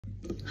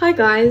Hi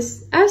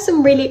guys, I have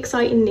some really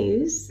exciting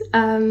news.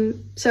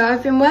 So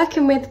I've been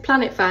working with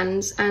Planet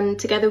fans and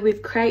together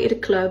we've created a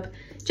club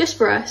just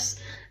for us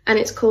and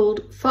it's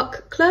called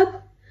FOC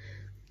Club,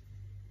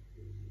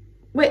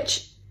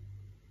 which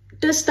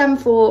does stand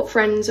for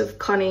Friends of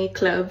Connie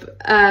Club.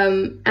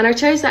 And I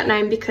chose that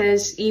name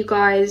because you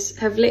guys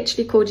have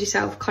literally called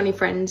yourself Connie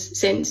Friends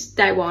since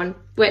day one,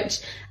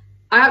 which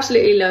I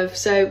absolutely love,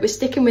 so we're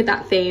sticking with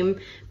that theme.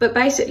 But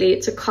basically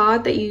it's a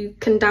card that you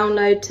can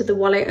download to the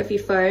wallet of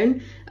your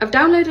phone. I've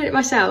downloaded it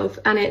myself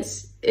and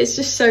it's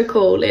just so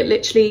cool. It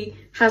literally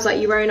has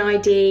like your own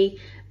ID,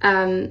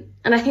 and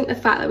I think the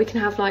fact that we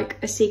can have like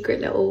a secret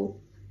little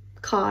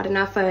card in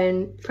our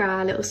phone for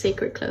our little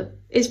secret club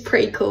is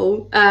pretty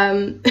cool.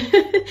 And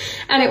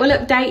it will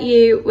update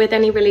you with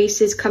any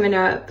releases coming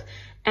up,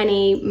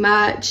 any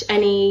merch,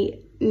 any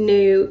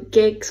new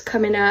gigs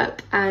coming up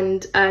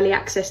and early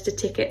access to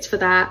tickets for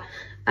that.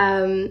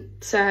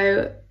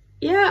 So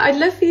yeah, I'd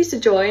love for you to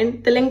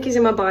join. The link is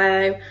in my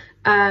bio.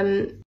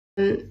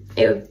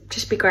 It would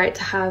just be great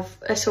to have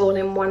us all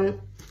in one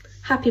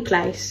happy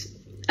place.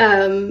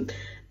 And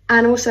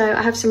also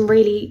I have some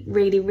really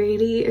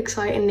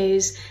exciting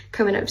news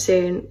coming up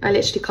soon. I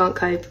literally can't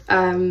cope.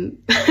 And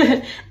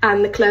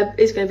the club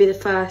is going to be the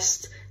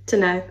first to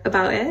know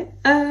about it.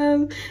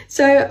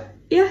 So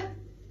yeah,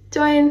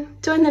 join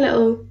the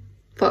little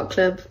FOC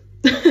club.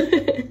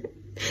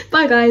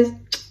 Bye guys.